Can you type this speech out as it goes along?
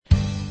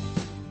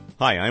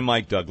Hi, I'm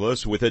Mike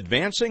Douglas with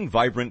Advancing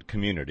Vibrant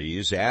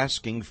Communities,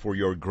 asking for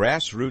your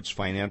grassroots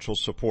financial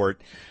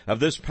support of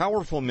this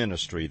powerful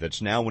ministry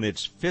that's now in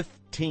its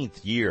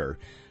 15th year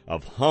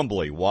of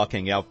humbly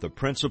walking out the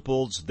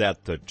principles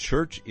that the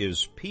church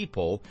is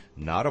people,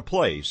 not a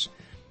place,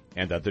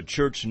 and that the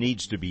church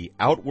needs to be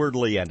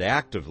outwardly and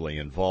actively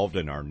involved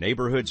in our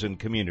neighborhoods and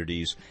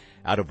communities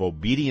out of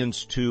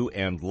obedience to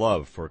and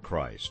love for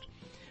Christ.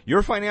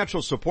 Your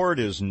financial support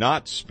is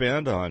not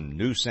spent on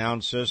new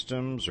sound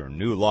systems or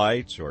new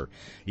lights or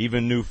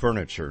even new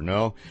furniture.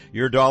 No,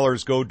 your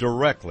dollars go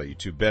directly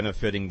to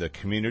benefiting the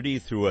community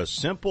through a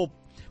simple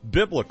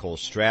biblical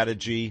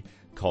strategy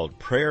called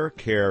prayer,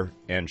 care,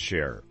 and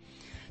share.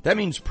 That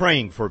means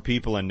praying for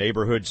people in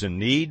neighborhoods in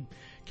need,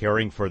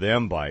 caring for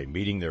them by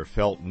meeting their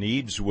felt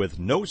needs with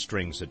no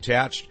strings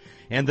attached,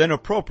 and then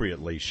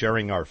appropriately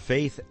sharing our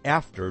faith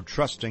after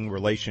trusting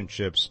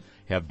relationships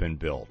have been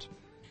built.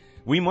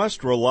 We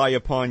must rely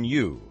upon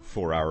you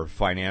for our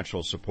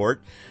financial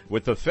support,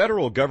 with the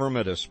federal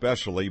government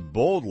especially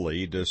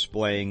boldly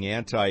displaying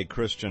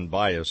anti-Christian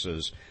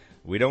biases.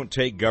 We don't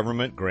take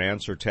government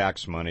grants or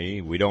tax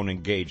money. We don't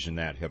engage in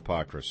that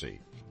hypocrisy.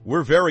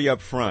 We're very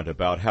upfront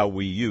about how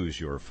we use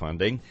your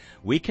funding.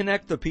 We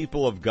connect the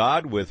people of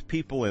God with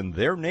people in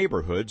their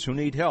neighborhoods who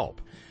need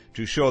help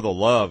to show the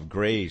love,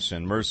 grace,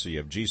 and mercy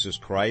of Jesus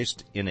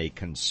Christ in a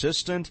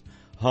consistent,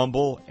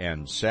 humble,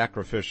 and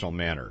sacrificial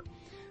manner.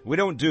 We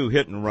don't do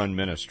hit-and-run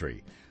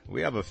ministry.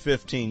 We have a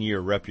 15-year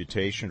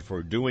reputation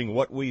for doing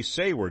what we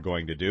say we're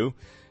going to do,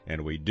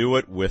 and we do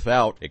it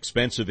without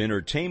expensive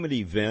entertainment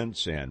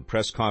events and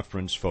press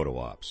conference photo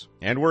ops.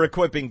 And we're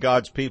equipping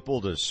God's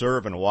people to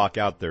serve and walk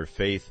out their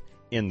faith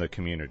in the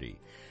community.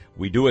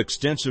 We do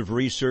extensive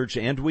research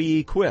and we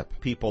equip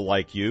people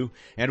like you,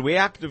 and we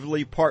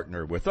actively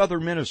partner with other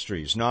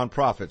ministries,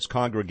 nonprofits,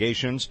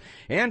 congregations,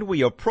 and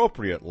we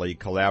appropriately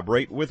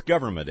collaborate with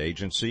government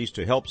agencies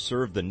to help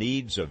serve the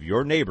needs of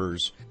your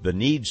neighbors, the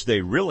needs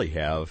they really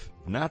have,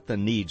 not the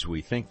needs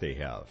we think they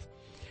have.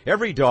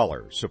 Every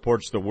dollar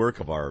supports the work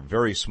of our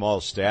very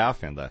small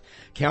staff and the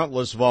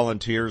countless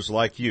volunteers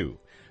like you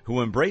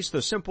who embrace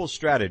the simple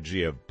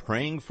strategy of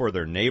praying for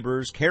their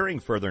neighbors, caring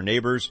for their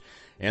neighbors,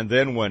 and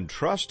then when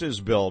trust is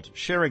built,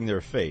 sharing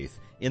their faith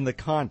in the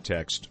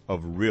context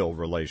of real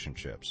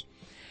relationships.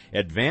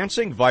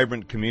 Advancing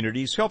Vibrant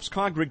Communities helps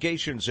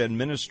congregations and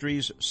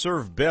ministries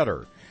serve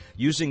better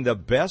using the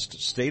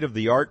best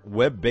state-of-the-art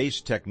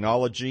web-based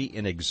technology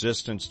in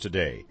existence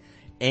today,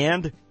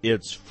 and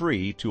it's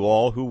free to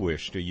all who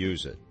wish to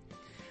use it.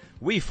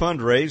 We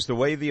fundraise the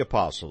way the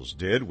apostles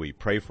did. We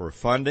pray for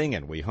funding,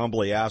 and we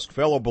humbly ask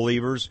fellow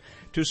believers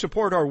to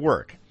support our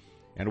work.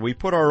 And we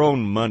put our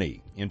own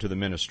money into the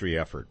ministry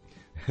effort.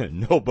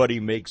 Nobody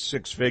makes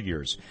six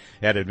figures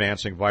at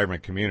Advancing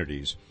Vibrant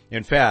Communities.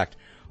 In fact,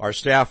 our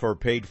staff are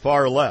paid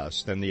far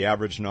less than the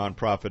average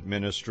nonprofit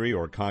ministry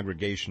or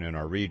congregation in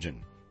our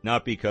region.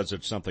 Not because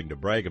it's something to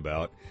brag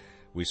about.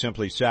 We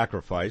simply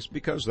sacrifice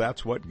because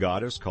that's what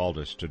God has called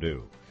us to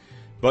do.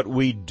 But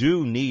we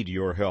do need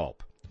your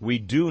help. We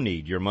do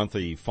need your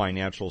monthly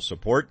financial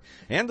support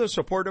and the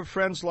support of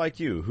friends like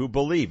you who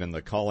believe in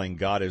the calling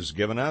God has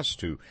given us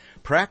to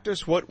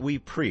practice what we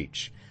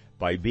preach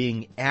by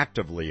being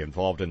actively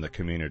involved in the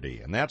community.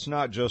 And that's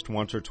not just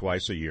once or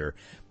twice a year,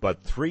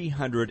 but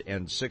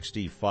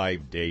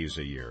 365 days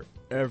a year,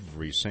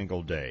 every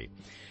single day.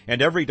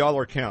 And every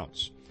dollar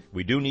counts.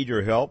 We do need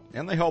your help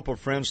and the help of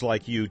friends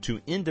like you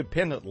to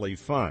independently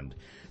fund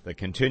the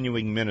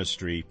continuing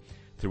ministry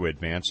through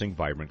Advancing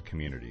Vibrant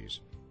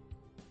Communities.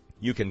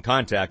 You can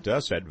contact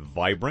us at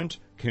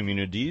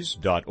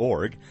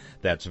vibrantcommunities.org.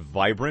 That's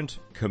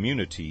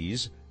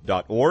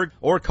vibrantcommunities.org.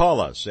 Or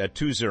call us at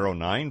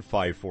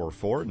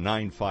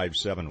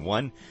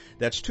 209-544-9571.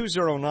 That's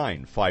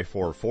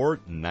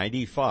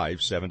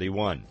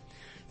 209-544-9571.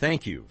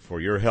 Thank you for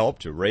your help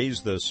to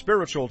raise the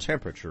spiritual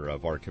temperature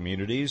of our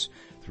communities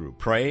through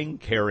praying,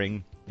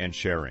 caring, and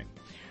sharing.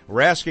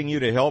 We're asking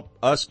you to help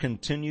us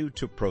continue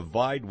to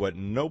provide what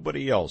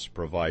nobody else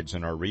provides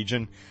in our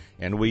region,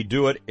 and we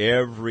do it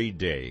every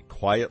day,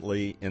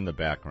 quietly in the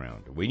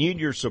background. We need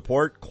your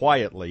support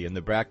quietly in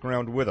the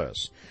background with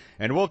us,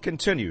 and we'll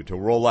continue to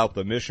roll out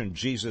the mission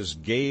Jesus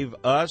gave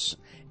us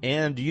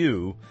and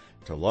you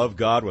to love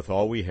God with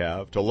all we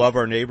have, to love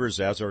our neighbors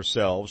as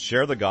ourselves,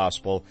 share the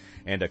gospel,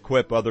 and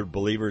equip other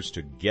believers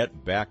to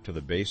get back to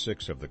the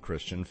basics of the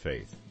Christian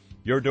faith.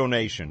 Your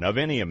donation of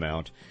any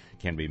amount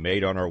can be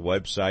made on our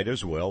website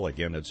as well.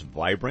 Again, it's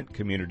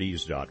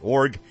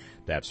vibrantcommunities.org.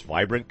 That's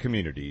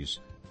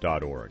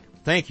vibrantcommunities.org.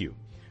 Thank you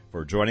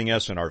for joining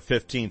us in our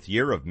 15th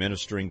year of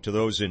ministering to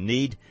those in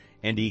need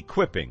and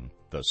equipping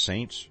the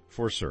saints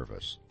for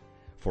service.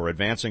 For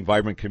Advancing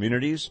Vibrant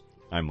Communities,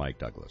 I'm Mike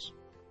Douglas.